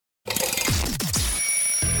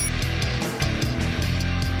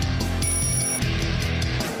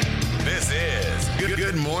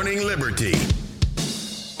Good Morning Liberty.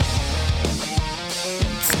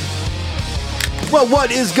 Well,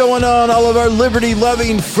 what is going on, all of our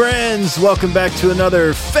liberty-loving friends? Welcome back to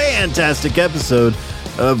another fantastic episode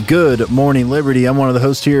of Good Morning Liberty. I'm one of the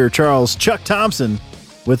hosts here, Charles Chuck Thompson.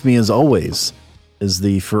 With me, as always, is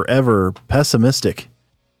the forever pessimistic,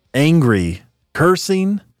 angry,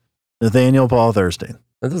 cursing Nathaniel Paul Thurstein.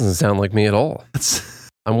 That doesn't sound like me at all.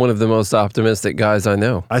 I'm one of the most optimistic guys I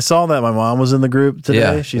know. I saw that my mom was in the group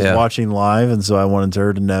today. Yeah, She's watching live, and so I wanted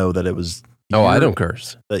her to know that it was... Oh, I don't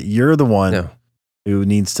curse. That you're the one who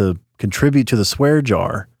needs to contribute to the swear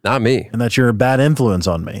jar. Not me. And that you're a bad influence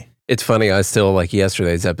on me. It's funny, I still, like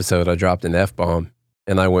yesterday's episode, I dropped an F-bomb,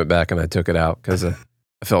 and I went back and I took it out because I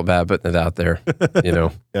felt bad putting it out there, you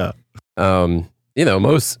know. Yeah. You know,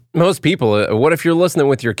 most people, what if you're listening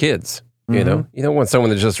with your kids? You know, you don't want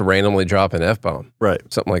someone to just randomly drop an F-bomb. Right.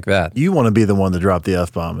 Something like that. You want to be the one to drop the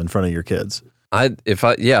F-bomb in front of your kids. In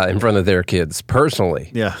front of their kids, personally.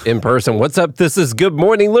 Yeah. In person. What's up? This is Good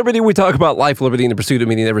Morning Liberty. We talk about life, liberty, and the pursuit of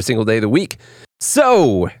meaning every single day of the week.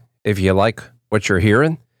 So, if you like what you're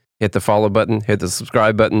hearing, hit the follow button, hit the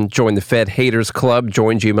subscribe button, join the Fed Haters Club,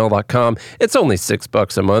 join gmail.com. It's only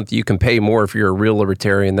 $6 a month. You can pay more if you're a real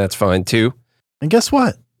libertarian. That's fine, too. And guess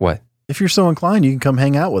what? What? If you're so inclined, you can come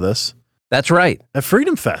hang out with us. That's right. At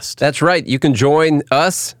Freedom Fest. That's right. You can join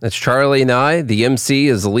us. That's Charlie and I. The MC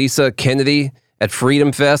is Lisa Kennedy at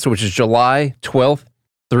Freedom Fest, which is July 12th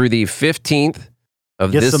through the 15th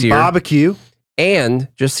of this year. Get some barbecue. And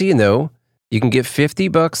just so you know, you can get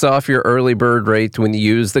 $50 off your early bird rate when you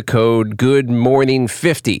use the code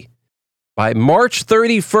GoodMorning50 by March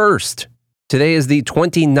 31st. Today is the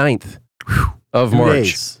 29th of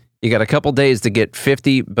March. You got a couple days to get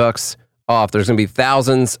 $50 off. There's going to be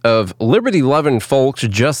thousands of liberty-loving folks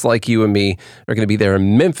just like you and me are going to be there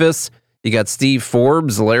in Memphis. You got Steve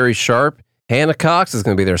Forbes, Larry Sharp, Hannah Cox is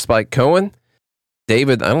going to be there, Spike Cohen,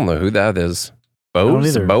 David, I don't know who that is.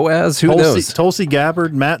 Boaz? Who knows? Tulsi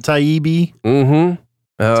Gabbard, Matt Taibbi.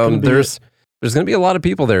 There's going to be a lot of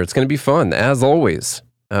people there. It's going to be fun, as always.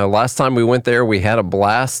 Last time we went there, we had a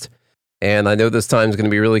blast, and I know this time is going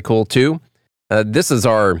to be really cool, too. This is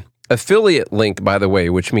our affiliate link, by the way,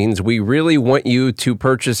 which means we really want you to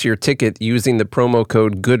purchase your ticket using the promo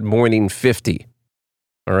code GoodMorning50.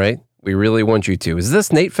 All right? We really want you to. Is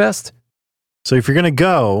this Nate Fest? So if you're going to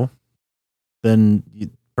go, then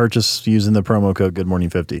you purchase using the promo code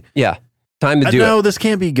GoodMorning50. Yeah. Time to do it. No, this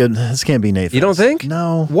can't be good. This can't be Nate Fest. You don't think?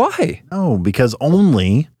 No. Why? No, because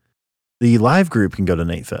only the live group can go to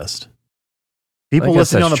Nate Fest. People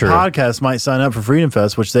listening on the podcast might sign up for Freedom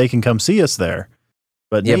Fest, which they can come see us there.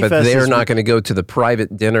 But yeah, but they're not going to go to the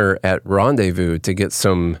private dinner at Rendezvous to get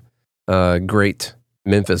some great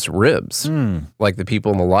Memphis ribs like the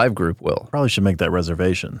people in the live group will. Probably should make that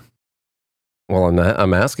reservation. Well,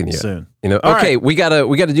 I'm asking you. Soon. You know, okay, we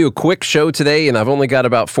gotta do a quick show today, and I've only got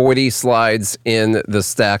about 40 slides in the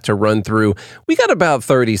stack to run through. We got about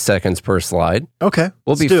 30 seconds per slide. Okay.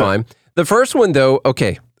 We'll be fine. The first one, though,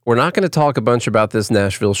 okay, we're not going to talk a bunch about this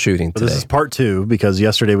Nashville shooting today. This is part 2 because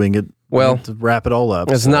yesterday we can get to wrap it all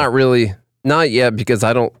up. It's not yet because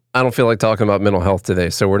I don't feel like talking about mental health today,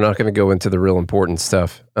 so we're not going to go into the real important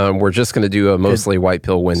stuff. We're just going to do a mostly White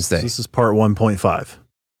Pill Wednesday. This is part 1.5.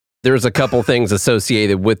 There's a couple things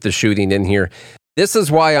associated with the shooting in here. This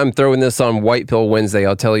is why I'm throwing this on White Pill Wednesday.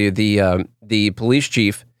 I'll tell you, the police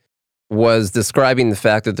chief was describing the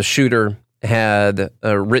fact that the shooter had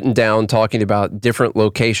written down talking about different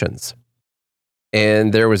locations.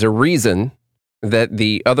 And there was a reason that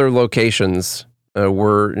the other locations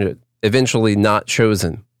were eventually not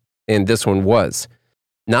chosen. And this one was.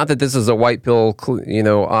 Not that this is a white pill,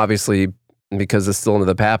 obviously, because it's still ended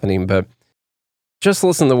up happening, but just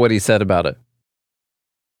listen to what he said about it.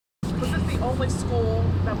 Was this the only school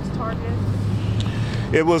that was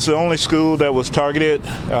targeted? It was the only school that was targeted.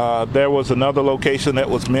 There was another location that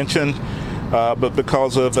was mentioned, but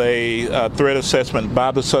because of a threat assessment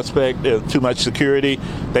by the suspect, too much security,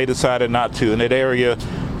 they decided not to. And that area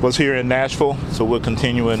was here in Nashville, so we're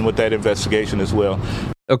continuing with that investigation as well.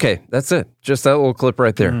 Okay, that's it. Just that little clip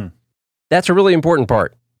right there. That's a really important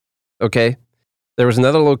part, okay? There was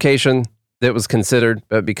another location that was considered,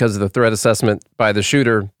 but because of the threat assessment by the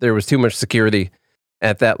shooter, there was too much security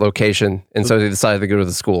at that location, and so they decided to go to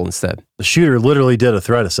the school instead. The shooter literally did a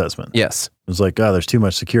threat assessment. Yes. It was like, there's too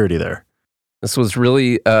much security there. This was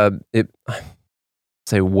really,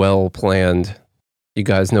 well-planned. You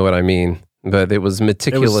guys know what I mean. But it was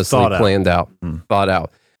meticulously planned out, thought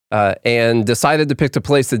out, and decided to pick a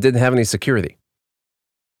place that didn't have any security.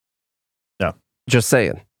 Yeah. Just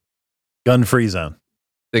saying. Gun-free zone.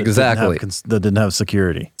 Exactly. That didn't have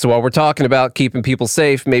security. So while we're talking about keeping people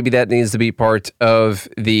safe, maybe that needs to be part of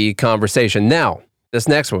the conversation. Now, this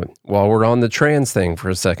next one, while we're on the trans thing for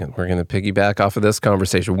a second, we're going to piggyback off of this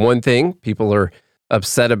conversation. One thing people are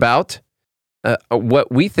upset about,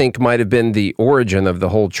 what we think might have been the origin of the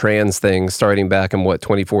whole trans thing starting back in,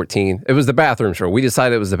 2014? It was the bathrooms first. We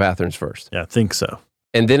decided it was the bathrooms first. Yeah, I think so.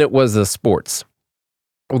 And then it was the sports.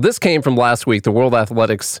 Well, this came from last week. The World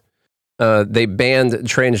Athletics, they banned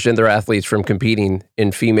transgender athletes from competing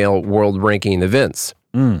in female world ranking events.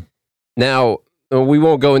 Now, we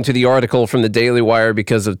won't go into the article from the Daily Wire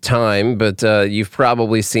because of time, but you've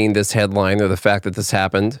probably seen this headline or the fact that this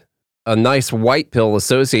happened. A nice white pill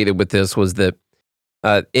associated with this was that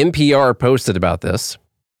NPR posted about this,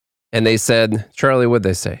 and they said, Charlie, what'd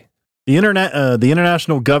they say? The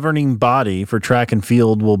international governing body for track and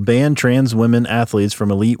field will ban trans women athletes from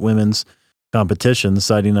elite women's competitions,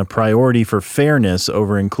 citing a priority for fairness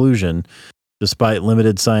over inclusion, despite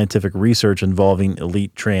limited scientific research involving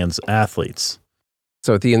elite trans athletes.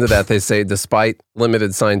 So at the end of that, they say, despite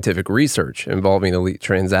limited scientific research involving elite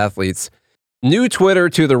trans athletes, new Twitter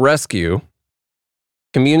to the rescue.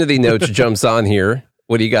 Community Notes jumps on here.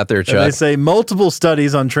 What do you got there, Chuck? And they say multiple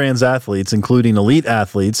studies on trans athletes, including elite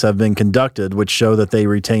athletes, have been conducted, which show that they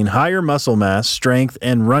retain higher muscle mass, strength,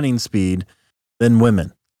 and running speed than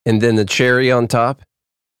women. And then the cherry on top.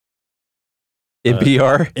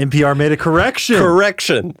 NPR? NPR made a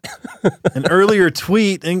correction. An earlier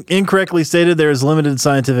tweet incorrectly stated there is limited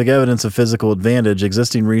scientific evidence of physical advantage.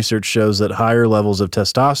 Existing research shows that higher levels of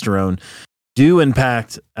testosterone do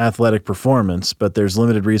impact athletic performance, but there's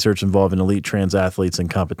limited research involving elite trans athletes in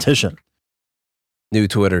competition. New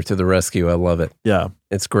Twitter to the rescue. I love it. Yeah.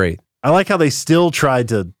 It's great. I like how they still tried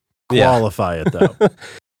to qualify it, though.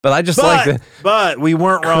 But I just like that. But we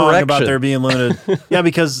weren't wrong about there being limited. Yeah,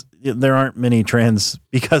 because there aren't many trans.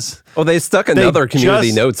 Because they stuck another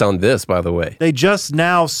community notes on this, by the way. They just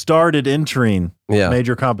now started entering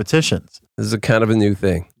major competitions. This is a kind of a new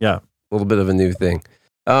thing. Yeah, a little bit of a new thing.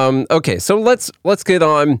 Okay, so let's get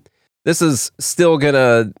on. This is still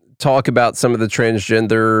gonna talk about some of the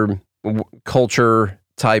transgender culture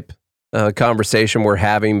type conversation we're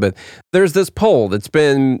having, but there's this poll that's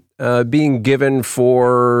been being given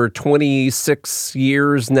for 26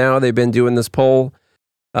 years now. They've been doing this poll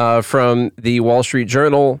from the Wall Street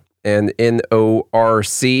Journal and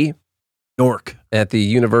NORC at the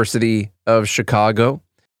University of Chicago.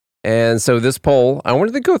 And so this poll, I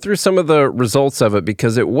wanted to go through some of the results of it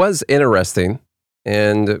because it was interesting,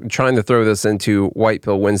 and trying to throw this into White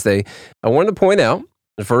Pill Wednesday. I wanted to point out,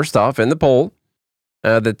 first off, in the poll,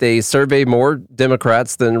 that they surveyed more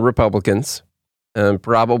Democrats than Republicans.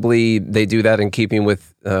 Probably they do that in keeping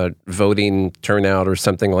with voting turnout or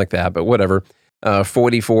something like that, but whatever.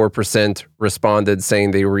 44% responded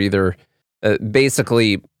saying they were either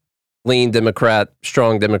basically lean Democrat,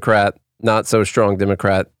 strong Democrat, not so strong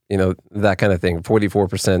Democrat, that kind of thing.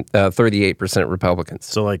 44%, 38% Republicans.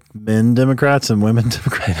 So like men Democrats and women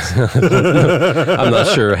Democrats. I'm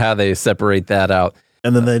not sure how they separate that out.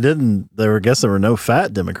 And then I guess there were no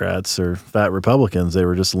fat Democrats or fat Republicans. They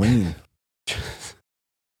were just lean.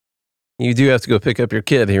 You do have to go pick up your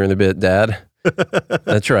kid here in a bit, Dad.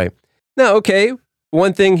 That's right. Now, okay,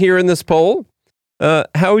 one thing here in this poll.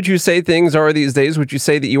 How would you say things are these days? Would you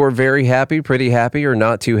say that you are very happy, pretty happy, or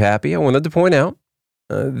not too happy? I wanted to point out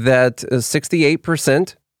that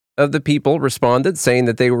 68% of the people responded saying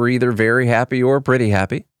that they were either very happy or pretty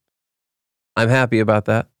happy. I'm happy about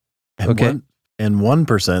that. Okay. And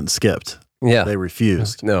 1% skipped. Yeah. They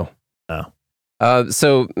refused. No.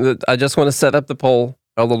 So I just want to set up the poll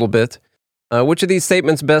a little bit. Which of these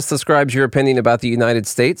statements best describes your opinion about the United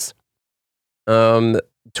States?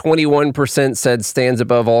 21% said stands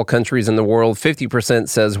above all countries in the world. 50%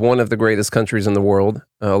 says one of the greatest countries in the world,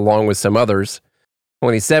 along with some others.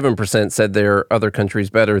 27% said there are other countries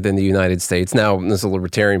better than the United States. Now, this is a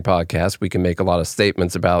libertarian podcast. We can make a lot of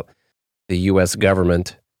statements about the U.S.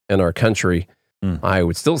 government and our country. I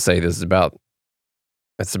would still say it's about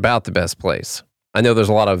the best place. I know there's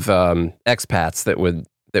a lot of expats that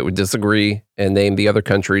would disagree and name the other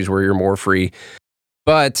countries where you're more free,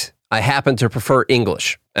 but I happen to prefer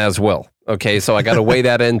English as well. Okay, so I got to weigh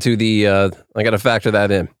that into I got to factor that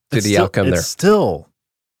in to the outcome there. It's still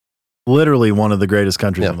literally one of the greatest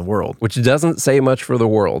countries in the world, which doesn't say much for the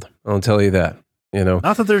world. I'll tell you that.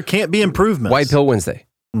 Not that there can't be improvements. White Pill Wednesday.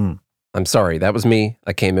 I'm sorry, that was me.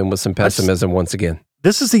 I came in with some pessimism once again.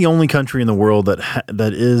 This is the only country in the world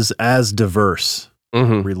that is as diverse,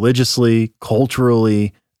 religiously,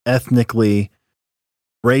 culturally, ethnically,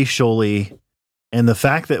 racially, and the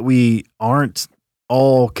fact that we aren't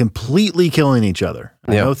all completely killing each other.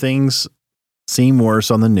 I Yeah. know things seem worse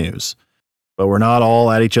on the news, but we're not all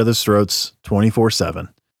at each other's throats 24/7.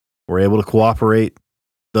 We're able to cooperate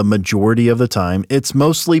the majority of the time. It's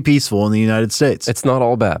mostly peaceful in the United States. It's not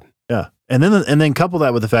all bad. Yeah. And then couple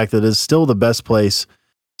that with the fact that it's still the best place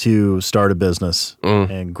to start a business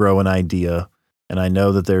and grow an idea. And I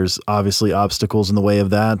know that there's obviously obstacles in the way of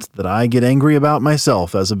that I get angry about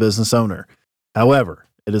myself as a business owner. However,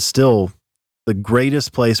 it is still the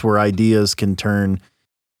greatest place where ideas can turn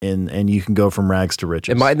in and you can go from rags to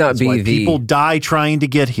riches. It might not That's be why the people die trying to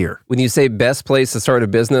get here. When you say best place to start a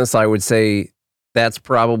business, I would say that's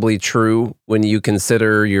probably true when you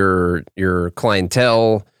consider your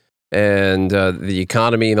clientele and the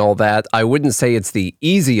economy and all that. I wouldn't say it's the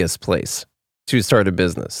easiest place to start a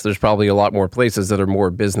business. There's probably a lot more places that are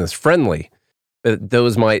more business friendly, but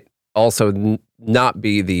those might also not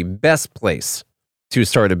be the best place to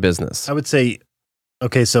start a business. I would say,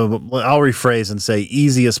 okay, so I'll rephrase and say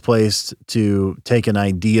easiest place to take an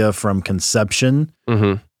idea from conception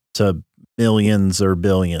to millions or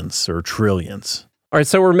billions or trillions. All right,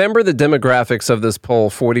 so remember the demographics of this poll.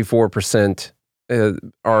 44%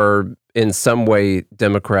 are in some way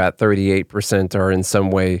Democrat, 38% are in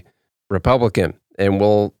some way Republican. And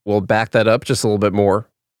we'll back that up just a little bit more.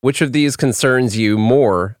 Which of these concerns you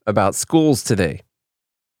more about schools today?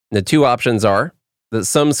 The two options are that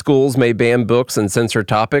some schools may ban books and censor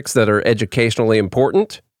topics that are educationally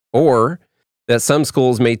important, or that some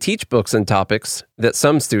schools may teach books and topics that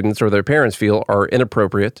some students or their parents feel are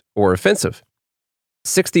inappropriate or offensive.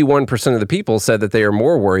 61% of the people said that they are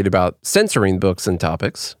more worried about censoring books and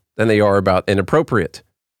topics than they are about inappropriate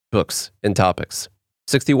books and topics.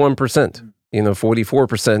 61%.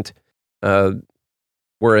 44%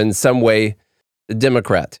 were in some way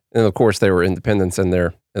Democrat. And of course, there were independents in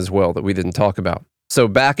there as well that we didn't talk about. So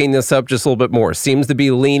backing this up just a little bit more, seems to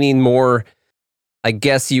be leaning more, I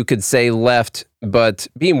guess you could say left, but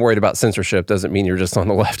being worried about censorship doesn't mean you're just on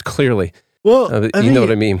the left, clearly. Well, you know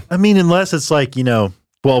what I mean? I mean, unless it's like, 12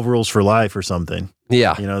 rules for life or something.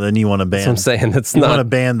 Yeah. Then you want to ban. That's what I'm saying. It's you not. want to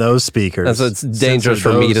ban those speakers. It's dangerous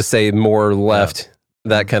for me to say more left,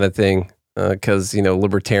 that kind of thing, because,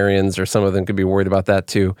 libertarians or some of them could be worried about that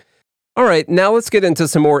too. All right, now let's get into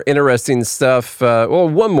some more interesting stuff.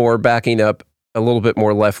 One more backing up a little bit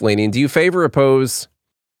more left-leaning. Do you favor or oppose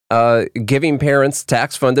giving parents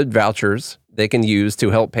tax-funded vouchers they can use to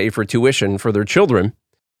help pay for tuition for their children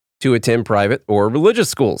to attend private or religious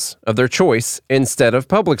schools of their choice instead of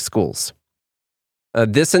public schools?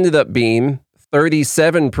 This ended up being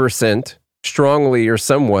 37% strongly or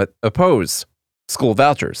somewhat oppose school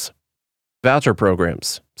vouchers, voucher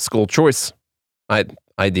programs, school choice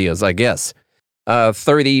ideas, I guess.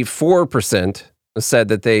 34% said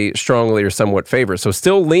that they strongly or somewhat favor. So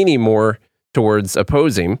still leaning more towards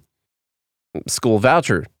opposing school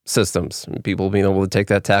voucher systems, people being able to take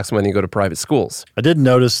that tax money and go to private schools. I did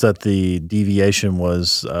notice that the deviation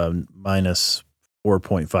was minus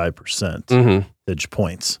 4.5% percentage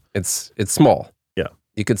points. It's small. Yeah.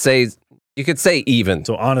 You could say even.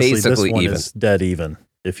 So honestly, basically this one even. is dead even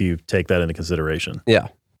if you take that into consideration. Yeah.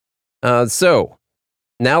 So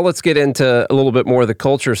now let's get into a little bit more of the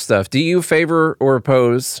culture stuff. Do you favor or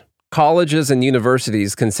oppose colleges and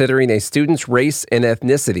universities considering a student's race and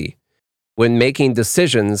ethnicity when making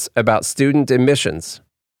decisions about student admissions?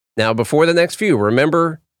 Now, before the next few,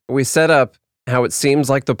 remember we set up how it seems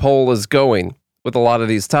like the poll is going with a lot of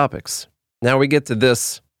these topics. Now we get to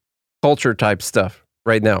this culture type stuff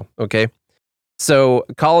right now, okay? So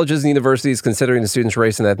colleges and universities considering a student's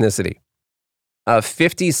race and ethnicity.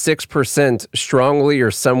 56% strongly or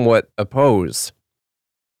somewhat oppose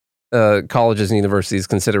colleges and universities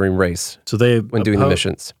considering race when doing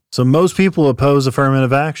admissions. So most people oppose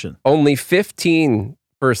affirmative action. Only 15%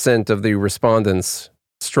 of the respondents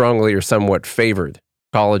strongly or somewhat favored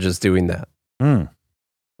colleges doing that. All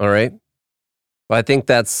right. Well, I think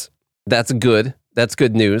that's good. That's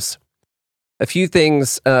good news. A few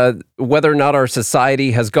things, whether or not our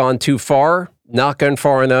society has gone too far, not gone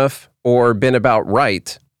far enough, or been about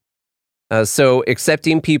right. So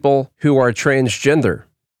accepting people who are transgender.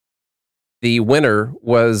 The winner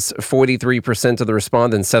was 43% of the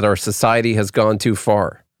respondents said our society has gone too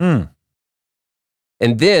far. And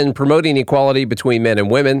then promoting equality between men and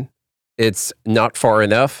women. It's not far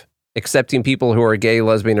enough. Accepting people who are gay,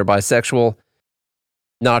 lesbian, or bisexual.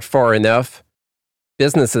 Not far enough.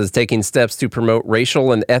 Businesses taking steps to promote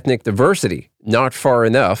racial and ethnic diversity. Not far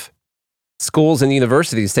enough. Schools and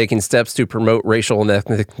universities taking steps to promote racial and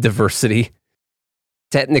ethnic diversity.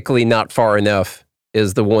 Technically not far enough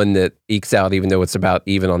is the one that ekes out, even though it's about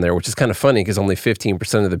even on there, which is kind of funny because only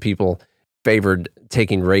 15% of the people favored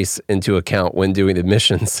taking race into account when doing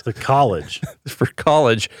admissions The college. for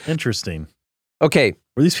college. Interesting. Okay,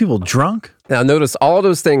 Were these people drunk? now notice all of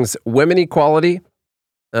those things: women equality,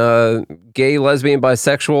 gay, lesbian,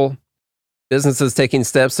 bisexual, businesses taking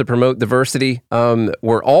steps to promote diversity.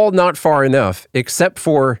 We're all not far enough, except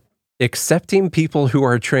for accepting people who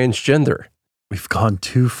are transgender. We've gone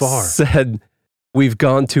too far. Said we've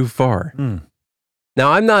gone too far.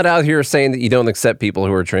 Now, I'm not out here saying that you don't accept people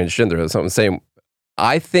who are transgender. That's what I'm saying.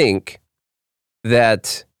 I think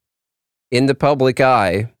that in the public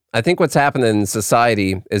eye, I think what's happening in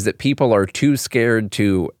society is that people are too scared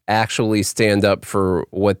to actually stand up for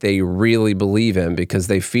what they really believe in because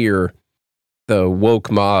they fear the woke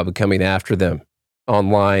mob coming after them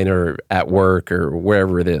online or at work or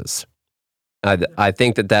wherever it is. I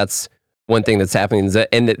think that that's one thing that's happening,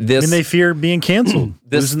 and that this, they fear being canceled,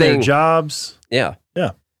 losing their jobs. Yeah.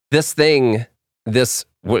 Yeah. This thing,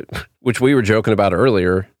 which we were joking about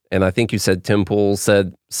earlier, and I think you said Tim Pool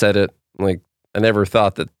said it. Like, I never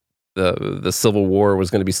thought that the Civil War was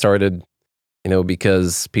going to be started,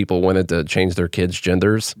 because people wanted to change their kids'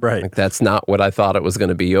 genders. Right. Like, that's not what I thought it was going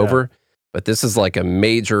to be over. But this is like a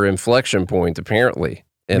major inflection point, apparently.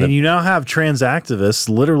 And you now have trans activists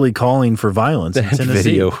literally calling for violence in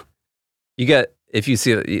Tennessee. Video. You got, if you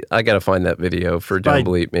see it, I got to find that video for Don't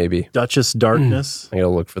Bleep, maybe. Duchess Darkness. I got to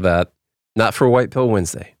look for that. Not for White Pill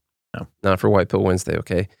Wednesday. No. Not for White Pill Wednesday,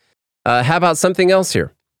 okay? How about something else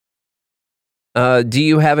here? Do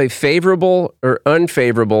you have a favorable or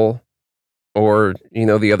unfavorable, or,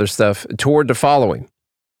 the other stuff, toward the following?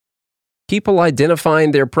 People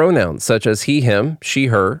identifying their pronouns, such as he, him, she,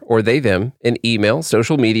 her, or they, them, in email,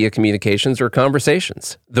 social media communications, or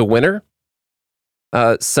conversations. The winner?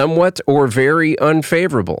 Somewhat or very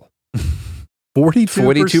unfavorable.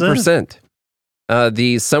 42%.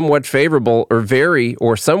 The somewhat favorable or very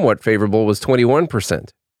or somewhat favorable was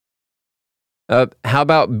 21%. How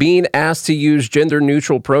about being asked to use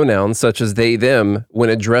gender-neutral pronouns such as they, them when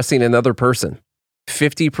addressing another person?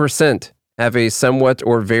 50% have a somewhat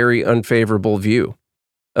or very unfavorable view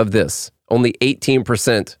of this. Only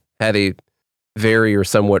 18% had a very or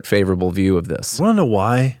somewhat favorable view of this. You want to know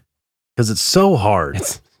why? Because it's so hard.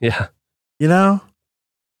 Yeah. Nate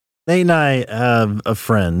and I have a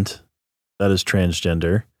friend that is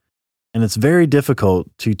transgender, and it's very difficult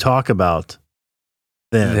to talk about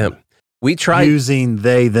them. We tried using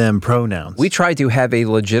they, them pronouns. We tried to have a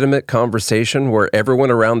legitimate conversation where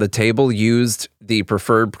everyone around the table used the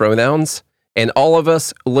preferred pronouns, and all of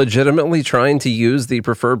us legitimately trying to use the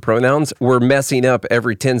preferred pronouns were messing up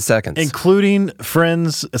every 10 seconds. Including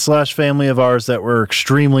friends / family of ours that were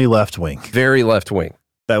extremely left-wing. Very left-wing.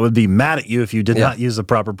 That would be mad at you if you did not use the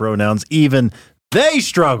proper pronouns. Even they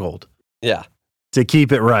struggled. Yeah. To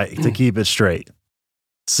keep it right, to keep it straight.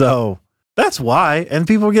 So that's why. And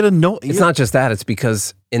people get annoyed. It's not just that. It's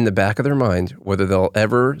because in the back of their mind, whether they'll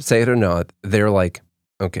ever say it or not, they're like,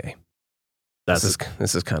 okay, this is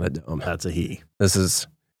kind of dumb. That's a he.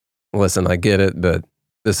 Listen, I get it, but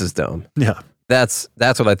this is dumb. Yeah. That's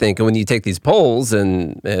what I think. And when you take these polls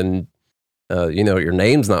and your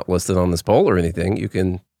name's not listed on this poll or anything, you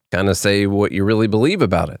can kind of say what you really believe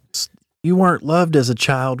about it. You weren't loved as a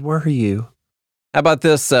child, were you? How about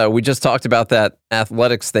this? We just talked about that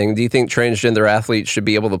athletics thing. Do you think transgender athletes should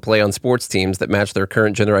be able to play on sports teams that match their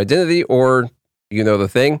current gender identity, or the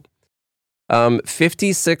thing?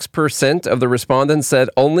 56% of the respondents said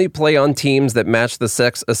only play on teams that match the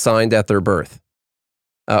sex assigned at their birth.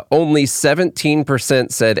 Only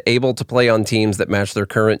 17% said able to play on teams that match their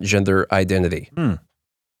current gender identity.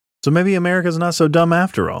 So maybe America's not so dumb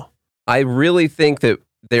after all. I really think that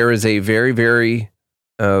there is a very, very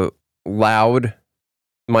loud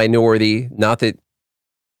minority. Not that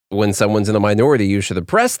when someone's in a minority, you should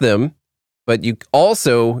oppress them, but you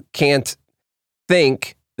also can't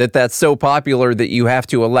think that that's so popular that you have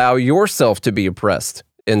to allow yourself to be oppressed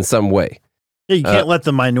in some way. Yeah, you can't let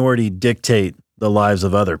the minority dictate the lives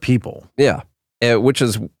of other people. Yeah, which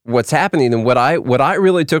is what's happening. And what I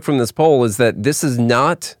really took from this poll is that this is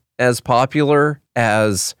not as popular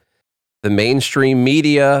as the mainstream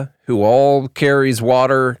media, who all carries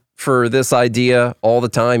water for this idea all the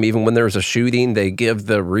time. Even when there's a shooting, they give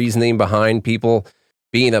the reasoning behind people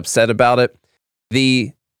being upset about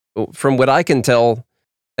it. From what I can tell,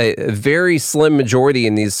 a very slim majority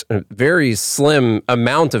in these, very slim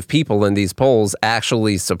amount of people in these polls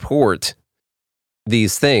actually support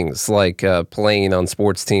these things, like playing on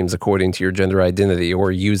sports teams according to your gender identity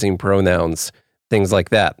or using pronouns, things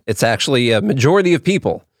like that. It's actually a majority of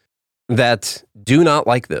people that do not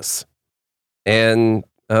like this. And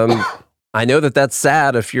I know that that's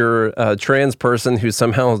sad if you're a trans person who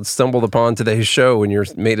somehow stumbled upon today's show and you're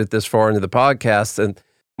made it this far into the podcast and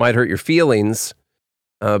might hurt your feelings.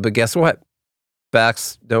 But guess what?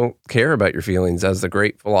 Facts don't care about your feelings, as the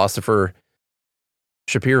great philosopher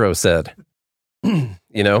Shapiro said. That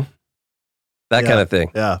kind of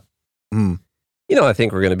thing. Yeah. Mm. I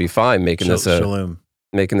think we're going to be fine making this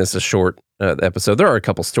a short episode. There are a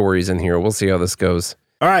couple stories in here. We'll see how this goes.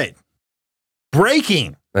 All right.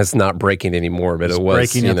 Breaking. That's not breaking anymore, but it was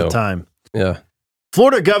breaking at the time. Yeah.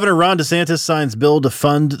 Florida Governor Ron DeSantis signs bill to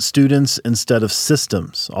fund students instead of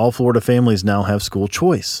systems. All Florida families now have school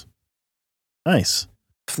choice. Nice.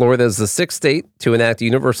 Florida is the sixth state to enact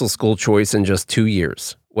universal school choice in just 2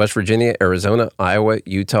 years. West Virginia, Arizona, Iowa,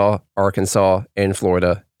 Utah, Arkansas, and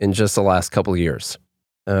Florida in just the last couple of years.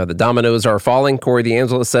 The dominoes are falling, Corey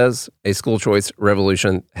DeAngelo says. A school choice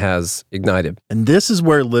revolution has ignited. And this is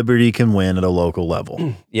where liberty can win at a local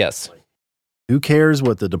level. Yes. Who cares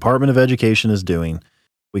what the Department of Education is doing?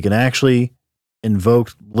 We can actually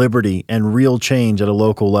invoke liberty and real change at a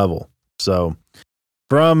local level. So,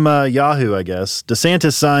 from Yahoo, I guess,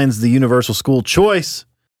 DeSantis signs the universal school choice.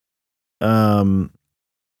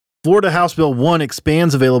 Florida House Bill 1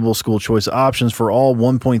 expands available school choice options for all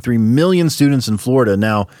 1.3 million students in Florida.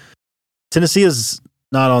 Now, Tennessee is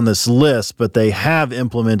not on this list, but they have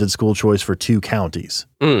implemented school choice for 2 counties,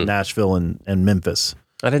 Nashville and Memphis.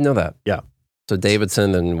 I didn't know that. Yeah. So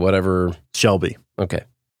Davidson and whatever. Shelby. Okay. I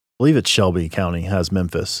believe it's Shelby County has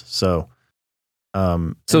Memphis. So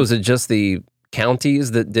is it just the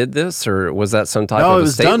counties that did this, or was that some type no, of it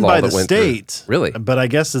was state done law by that the went state. Through? Really? But I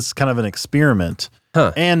guess it's kind of an experiment.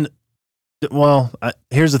 Huh. And, well,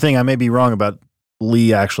 here's the thing. I may be wrong about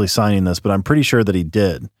Lee actually signing this, but I'm pretty sure that he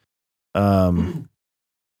did. We'll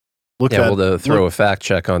throw a fact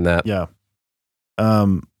check on that. Yeah.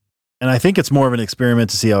 And I think it's more of an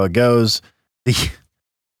experiment to see how it goes.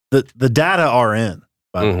 The data are in,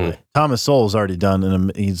 by the way. Thomas Sowell's already done,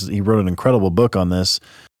 and he wrote an incredible book on this.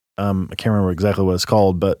 I can't remember exactly what it's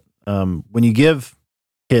called, but when you give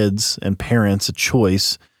kids and parents a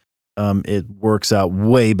choice, it works out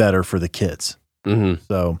way better for the kids.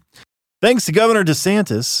 So thanks to Governor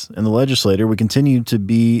DeSantis and the legislator, we continue to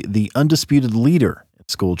be the undisputed leader in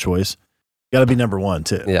school choice. Got to be number one,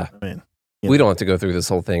 too. Yeah. I mean, we don't have to go through this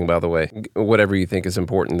whole thing, by the way. Whatever you think is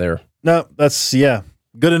important there. No, that's,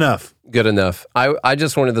 good enough. Good enough. I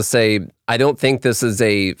just wanted to say, I don't think this is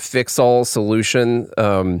a fix-all solution.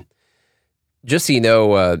 Just so you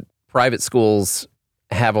know, private schools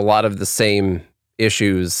have a lot of the same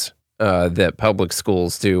issues that public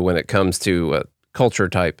schools do when it comes to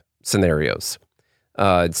culture-type scenarios.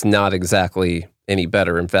 It's not exactly any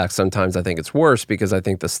better. In fact, sometimes I think it's worse because I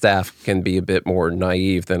think the staff can be a bit more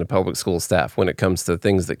naive than a public school staff when it comes to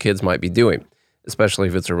things that kids might be doing, especially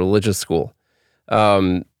if it's a religious school.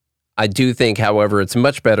 I do think, however, it's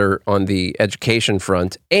much better on the education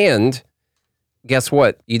front. And guess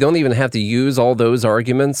what? You don't even have to use all those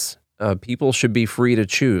arguments. People should be free to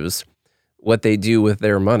choose what they do with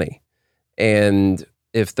their money. And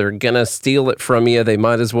if they're going to steal it from you, they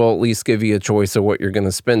might as well at least give you a choice of what you're going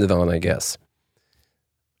to spend it on, I guess.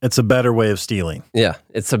 It's a better way of stealing. Yeah,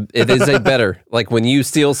 it is a better, like when you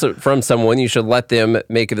steal from someone, you should let them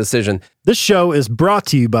make a decision. This show is brought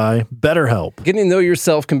to you by BetterHelp. Getting to know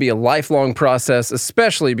yourself can be a lifelong process,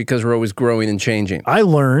 especially because we're always growing and changing. I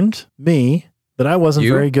learned, that I wasn't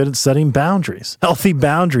very good at setting boundaries. Healthy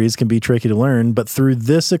boundaries can be tricky to learn, but through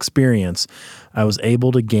this experience, I was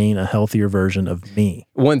able to gain a healthier version of me.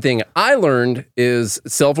 One thing I learned is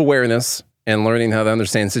self-awareness and learning how to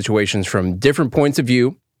understand situations from different points of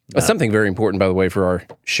view. Something very important, by the way, for our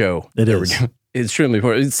show. It is. It's extremely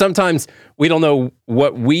important. Sometimes we don't know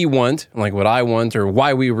what we want, like what I want, or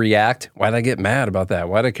why we react. Why did I get mad about that?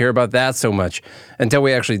 Why do I care about that so much? Until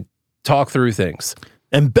we actually talk through things.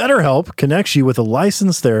 And BetterHelp connects you with a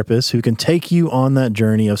licensed therapist who can take you on that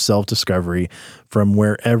journey of self-discovery from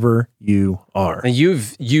wherever you are. And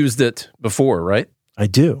you've used it before, right? I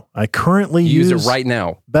do. I currently use it right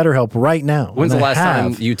now. BetterHelp right now. When's the last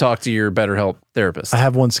time you talked to your BetterHelp therapist? I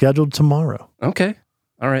have one scheduled tomorrow. Okay.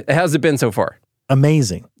 All right. How's it been so far?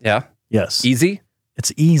 Amazing. Yeah? Yes. Easy?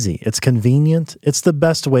 It's easy. It's convenient. It's the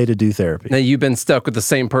best way to do therapy. Now, you've been stuck with the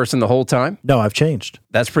same person the whole time? No, I've changed.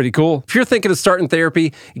 That's pretty cool. If you're thinking of starting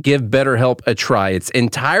therapy, give BetterHelp a try. It's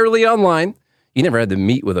entirely online. You never had to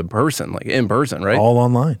meet with a person, like in person, right? All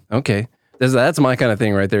online. Okay. That's my kind of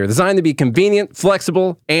thing right there. Designed to be convenient,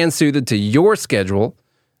 flexible, and suited to your schedule.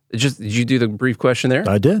 Did you do the brief questionnaire?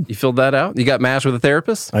 I did. You filled that out? You got matched with a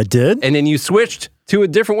therapist? I did. And then you switched to a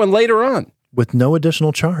different one later on. with no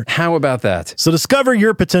additional charge. How about that? So discover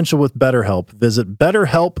your potential with BetterHelp. Visit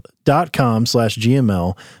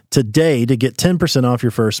betterhelp.com/GML today to get 10% off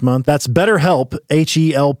your first month. That's BetterHelp,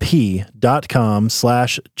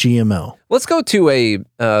 HELP.com/GML. Let's go to a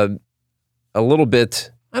little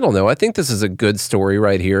bit, I don't know, I think this is a good story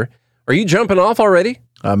right here. Are you jumping off already?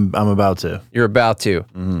 I'm about to. You're about to.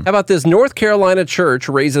 How about this? North Carolina church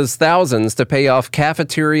raises thousands to pay off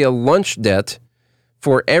cafeteria lunch debt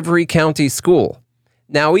for every county school.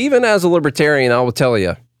 Now, even as a libertarian, I will tell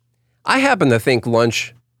you, I happen to think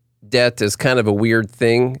lunch debt is kind of a weird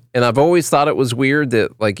thing. And I've always thought it was weird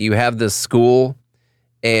that, like, you have this school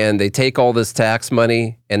and they take all this tax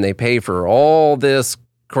money and they pay for all this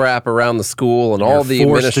crap around the school and all the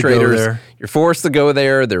administrators. You're forced to go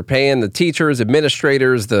there. They're paying the teachers,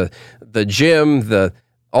 administrators, the gym,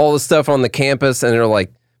 all the stuff on the campus, and they're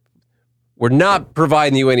like, we're not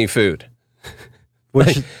providing you any food.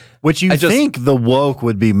 Which you think the woke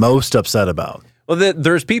would be most upset about. Well,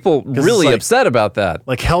 there's people really upset about that.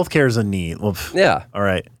 Like healthcare is a need. Well, yeah. All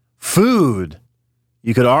right. Food,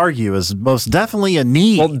 you could argue, is most definitely a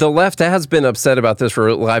need. Well, the left has been upset about this.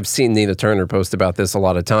 I've seen Nina Turner post about this a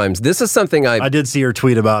lot of times. This is something I did see her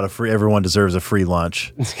tweet about everyone deserves a free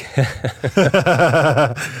lunch.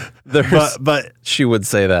 but she would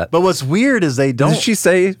say that. But what's weird is they don't. Did she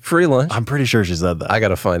say free lunch? I'm pretty sure she said that. I got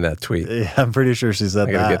to find that tweet. Yeah, I'm pretty sure she said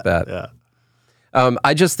that. I got to get that. Yeah.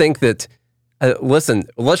 I just think that, listen,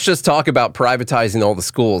 let's just talk about privatizing all the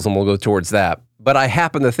schools and we'll go towards that. But I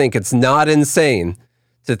happen to think it's not insane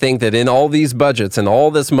to think that in all these budgets and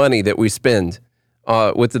all this money that we spend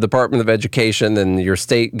with the Department of Education and your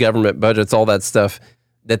state government budgets, all that stuff,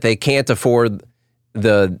 that they can't afford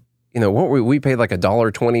what we paid like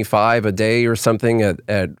 $1.25 a day or something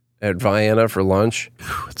at Vienna for lunch.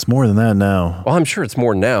 It's more than that now. Well, I'm sure it's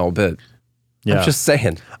more now, but yeah. I'm just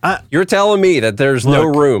saying. You're telling me that there's no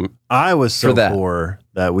room. I was so poor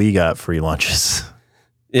that we got free lunches.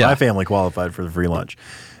 Yeah. My family qualified for the free lunch.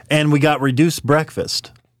 And we got reduced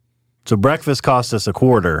breakfast. So breakfast cost us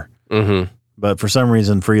 $0.25. Mm-hmm. But for some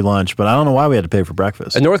reason, free lunch. But I don't know why we had to pay for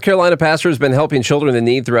breakfast. A North Carolina pastor has been helping children in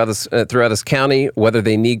need throughout this county, whether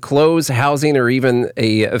they need clothes, housing, or even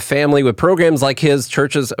a family, with programs like his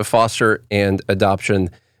church's foster and adoption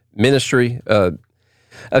ministry. A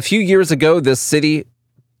few years ago, this city...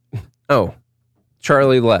 Oh,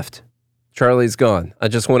 Charlie left. Charlie's gone. I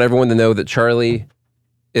just want everyone to know that Charlie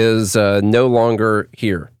is no longer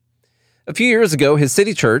here. A few years ago, his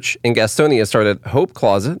city church in Gastonia started Hope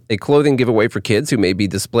Closet, a clothing giveaway for kids who may be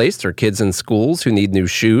displaced or kids in schools who need new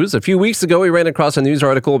shoes. A few weeks ago, he ran across a news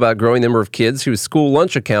article about growing number of kids whose school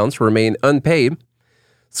lunch accounts remain unpaid.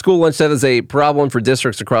 School lunch debt is a problem for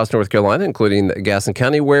districts across North Carolina, including Gaston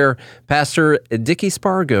County, where Pastor Dickie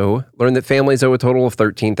Spargo learned that families owe a total of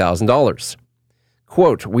 $13,000.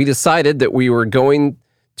 Quote, "We decided that we were going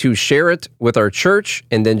to share it with our church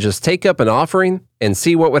and then just take up an offering and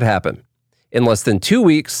see what would happen. In less than 2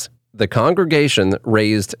 weeks, the congregation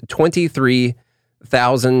raised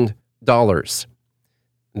 $23,000.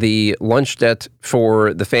 The lunch debt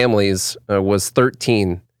for the families was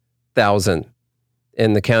 $13,000.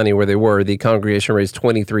 In the county where they were, the congregation raised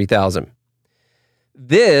 $23,000.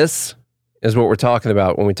 This is what we're talking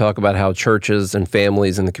about when we talk about how churches and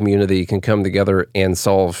families in the community can come together and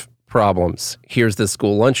solve problems. Here's the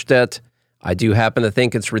school lunch debt. I do happen to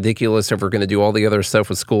think it's ridiculous if we're going to do all the other stuff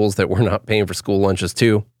with schools that we're not paying for school lunches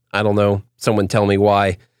too. I don't know. Someone tell me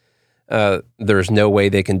why. There's no way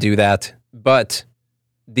they can do that. But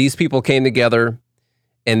these people came together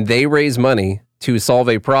and they raised money to solve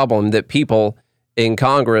a problem that people in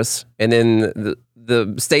Congress and in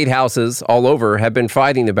the state houses all over have been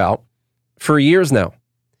fighting about for years now.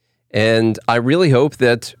 And I really hope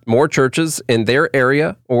that more churches in their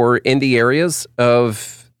area or in the areas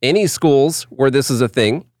of any schools where this is a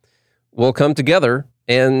thing will come together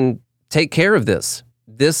and take care of this.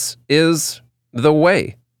 This is the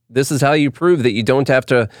way. This is how you prove that you don't have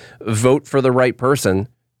to vote for the right person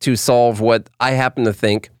to solve what I happen to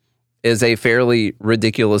think is a fairly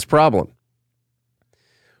ridiculous problem.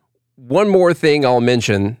 One more thing I'll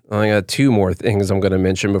mention. I got two more things I'm going to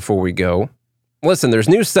mention before we go. Listen, there's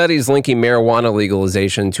new studies linking marijuana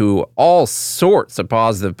legalization to all sorts of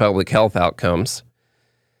positive public health outcomes.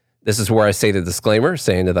 This is where I say the disclaimer,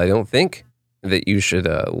 saying that I don't think that you should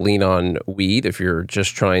lean on weed if you're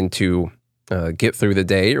just trying to get through the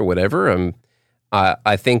day or whatever.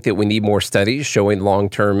 I think that we need more studies showing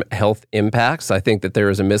long-term health impacts. I think that there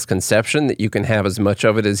is a misconception that you can have as much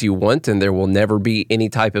of it as you want and there will never be any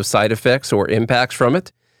type of side effects or impacts from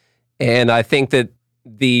it. And I think that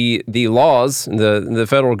the laws, the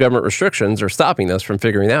federal government restrictions are stopping us from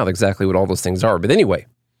figuring out exactly what all those things are. But anyway,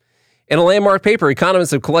 in a landmark paper,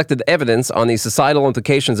 economists have collected evidence on the societal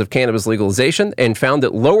implications of cannabis legalization and found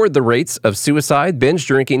it lowered the rates of suicide, binge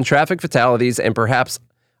drinking, traffic fatalities, and perhaps,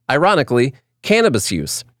 ironically, cannabis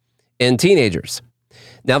use in teenagers.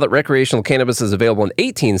 Now that recreational cannabis is available in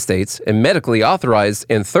 18 states and medically authorized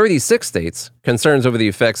in 36 states, concerns over the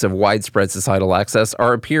effects of widespread societal access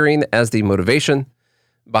are appearing as the motivation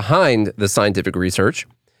behind the scientific research.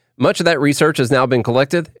 Much of that research has now been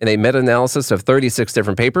collected in a meta-analysis of 36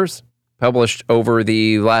 different papers published over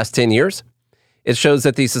the last 10 years. It shows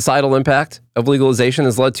that the societal impact of legalization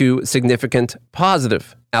has led to significant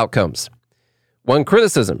positive outcomes. One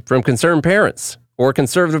criticism from concerned parents or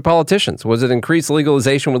conservative politicians was that increased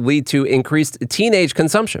legalization would lead to increased teenage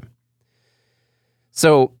consumption.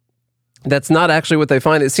 So that's not actually what they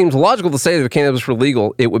find. It seems logical to say that if cannabis were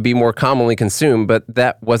legal, it would be more commonly consumed, but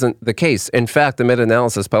that wasn't the case. In fact, the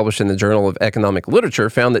meta-analysis published in the Journal of Economic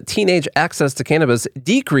Literature found that teenage access to cannabis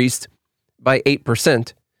decreased by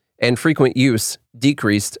 8% and frequent use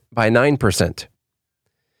decreased by 9%.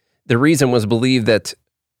 The reason was believed that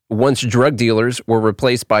once drug dealers were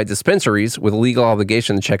replaced by dispensaries with a legal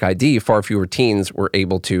obligation to check ID, far fewer teens were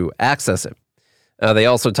able to access it. They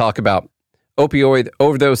also talk about opioid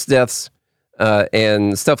overdose deaths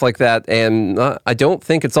and stuff like that. And I don't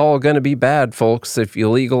think it's all going to be bad, folks, if you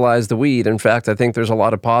legalize the weed. In fact, I think there's a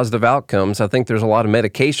lot of positive outcomes. I think there's a lot of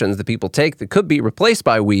medications that people take that could be replaced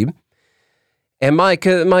by weed. And my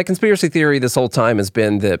conspiracy theory this whole time has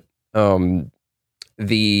been that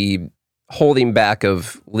the holding back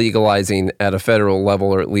of legalizing at a federal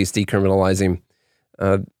level, or at least decriminalizing,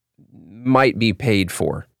 might be paid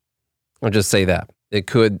for. I'll just say that it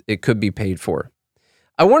could be paid for.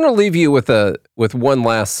 I want to leave you with one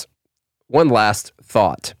last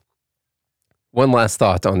thought. One last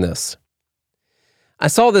thought on this. I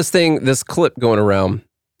saw this clip going around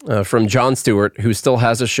from Jon Stewart, who still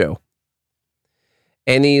has a show,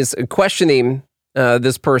 and he's questioning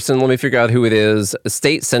this person. Let me figure out who it is.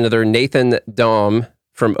 State Senator Nathan Dahm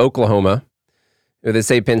from Oklahoma, who they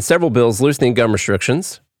say penned several bills loosening gun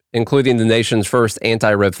restrictions, including the nation's first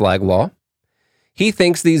anti-red flag law. He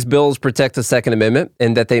thinks these bills protect the Second Amendment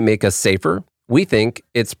and that they make us safer. We think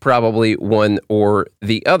it's probably one or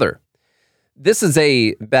the other. This is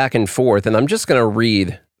a back and forth, and I'm just going to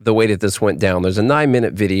read the way that this went down. There's a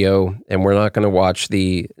 9-minute video, and we're not going to watch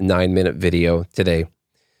the 9-minute video today.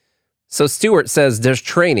 So Stewart says, does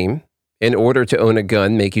training in order to own a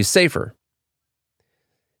gun make you safer?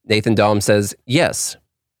 Nathan Dahm says, yes.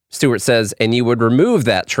 Stewart says, and you would remove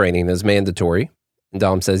that training as mandatory. And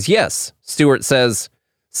Dahm says, yes. Stewart says,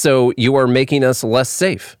 so you are making us less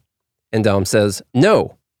safe. And Dahm says,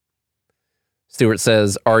 no. Stewart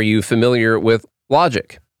says, are you familiar with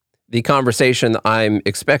logic? The conversation I'm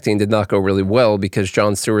expecting did not go really well because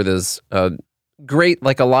Jon Stewart is great,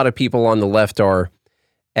 like a lot of people on the left are,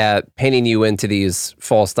 at painting you into these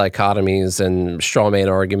false dichotomies and straw man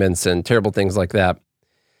arguments and terrible things like that.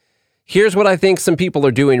 Here's what I think some people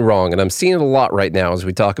are doing wrong, and I'm seeing it a lot right now as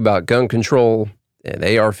we talk about gun control and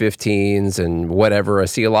AR-15s and whatever. I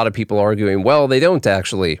see a lot of people arguing, well, they don't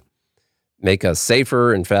actually make us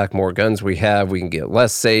safer. In fact, more guns we have, we can get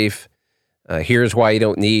less safe. Here's why you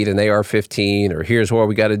don't need an AR-15, or here's why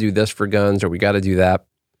we got to do this for guns, or we got to do that.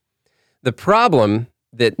 The problem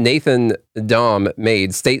that Nathan Dahm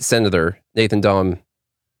made, State Senator Nathan Dahm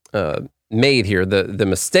made here, the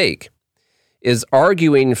mistake, is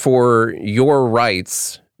arguing for your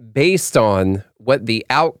rights based on what the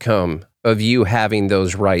outcome of you having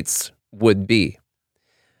those rights would be.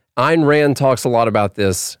 Ayn Rand talks a lot about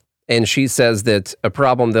this, and she says that a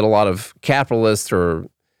problem that a lot of capitalists or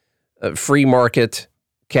free market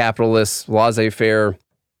capitalists, laissez-faire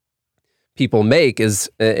people make is,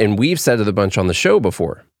 and we've said it a bunch on the show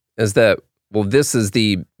before, is that, well, this is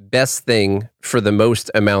the best thing for the most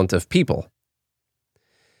amount of people.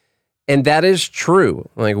 And that is true.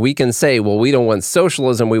 Like, we can say, well, we don't want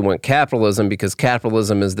socialism, we want capitalism because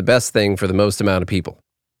capitalism is the best thing for the most amount of people.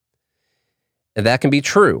 And that can be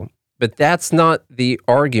true, but that's not the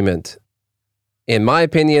argument, in my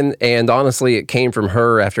opinion. And honestly, it came from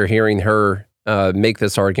her after hearing her make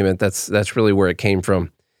this argument. That's really where it came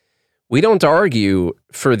from. We don't argue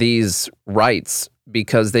for these rights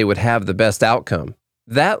because they would have the best outcome.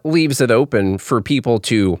 That leaves it open for people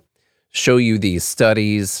to show you these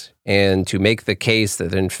studies and to make the case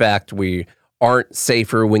that, in fact, we aren't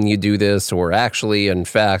safer when you do this, or actually, in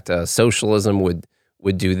fact, socialism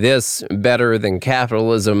would do this better than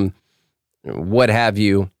capitalism, what have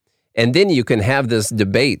you. And then you can have this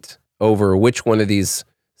debate over which one of these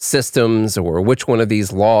systems or which one of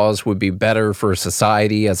these laws would be better for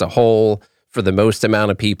society as a whole for the most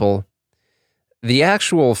amount of people. The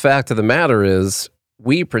actual fact of the matter is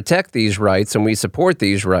we protect these rights and we support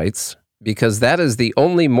these rights because that is the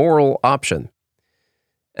only moral option.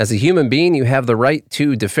 As a human being, you have the right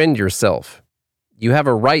to defend yourself. You have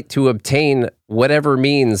a right to obtain whatever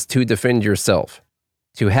means to defend yourself,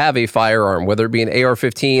 to have a firearm, whether it be an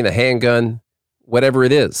AR-15, a handgun, whatever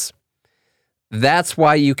it is. That's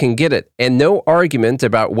why you can get it. And no argument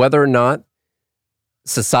about whether or not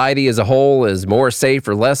society as a whole is more safe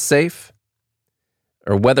or less safe,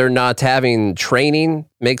 or whether or not having training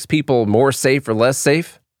makes people more safe or less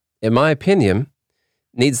safe, in my opinion,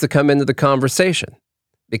 needs to come into the conversation,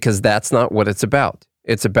 because that's not what it's about.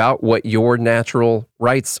 It's about what your natural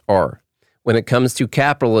rights are. When it comes to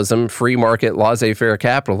capitalism, free market, laissez-faire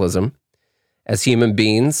capitalism, as human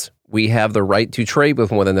beings, we have the right to trade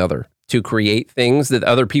with one another, to create things that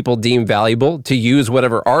other people deem valuable, to use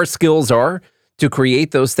whatever our skills are, to create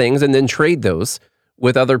those things and then trade those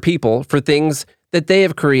with other people for things that they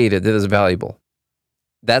have created that is valuable.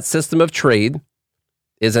 That system of trade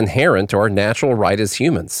is inherent to our natural right as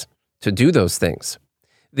humans to do those things.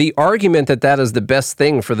 The argument that that is the best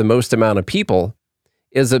thing for the most amount of people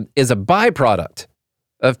is a byproduct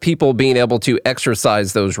of people being able to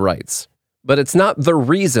exercise those rights. But it's not the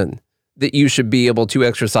reason that you should be able to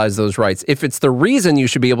exercise those rights. If it's the reason you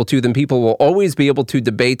should be able to, then people will always be able to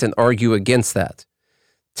debate and argue against that.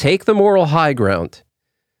 Take the moral high ground.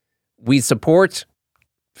 We support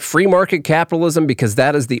free market capitalism because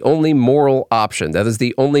that is the only moral option. That is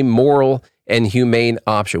the only moral and humane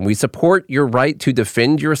option. We support your right to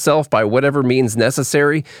defend yourself by whatever means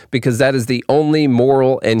necessary because that is the only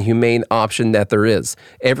moral and humane option that there is.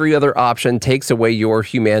 Every other option takes away your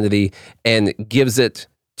humanity and gives it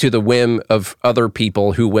to the whim of other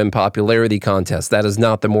people who win popularity contests. That is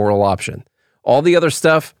not the moral option. All the other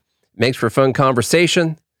stuff makes for fun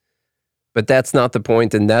conversation, but that's not the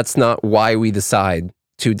point, and that's not why we decide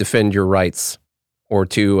to defend your rights or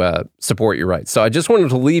to support your rights. So I just wanted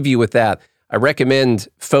to leave you with that. I recommend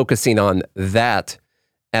focusing on that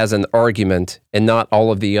as an argument and not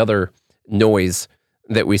all of the other noise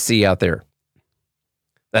that we see out there.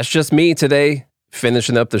 That's just me today,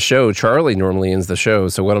 finishing up the show. Charlie normally ends the show,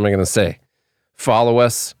 so what am I going to say? Follow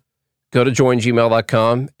us. Go to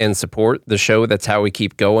joingmail.com and support the show. That's how we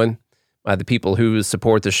keep going. The people who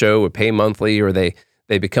support the show would pay monthly, or they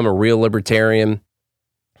become a real libertarian.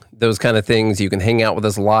 Those kind of things. You can hang out with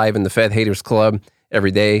us live in the Fed Haters Club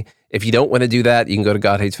every day. If you don't want to do that, you can go to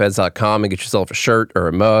godhatesfeds.com and get yourself a shirt or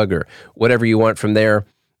a mug or whatever you want from there.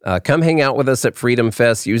 Come hang out with us at Freedom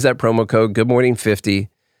Fest. Use that promo code GoodMorning50.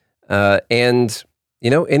 And,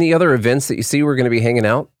 any other events that you see we're going to be hanging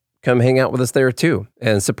out, come hang out with us there too.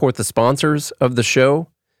 And support the sponsors of the show.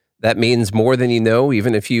 That means more than you know,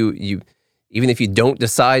 even if you don't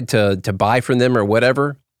decide to buy from them or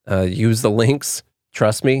whatever, use the links.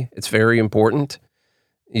 Trust me, it's very important.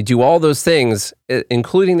 You do all those things,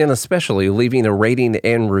 including and especially leaving a rating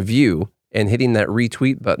and review and hitting that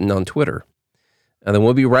retweet button on Twitter. And then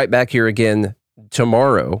we'll be right back here again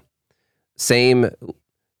tomorrow. Same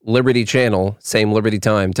Liberty channel, same Liberty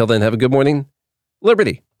time. Till then, have a good morning.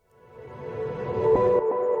 Liberty.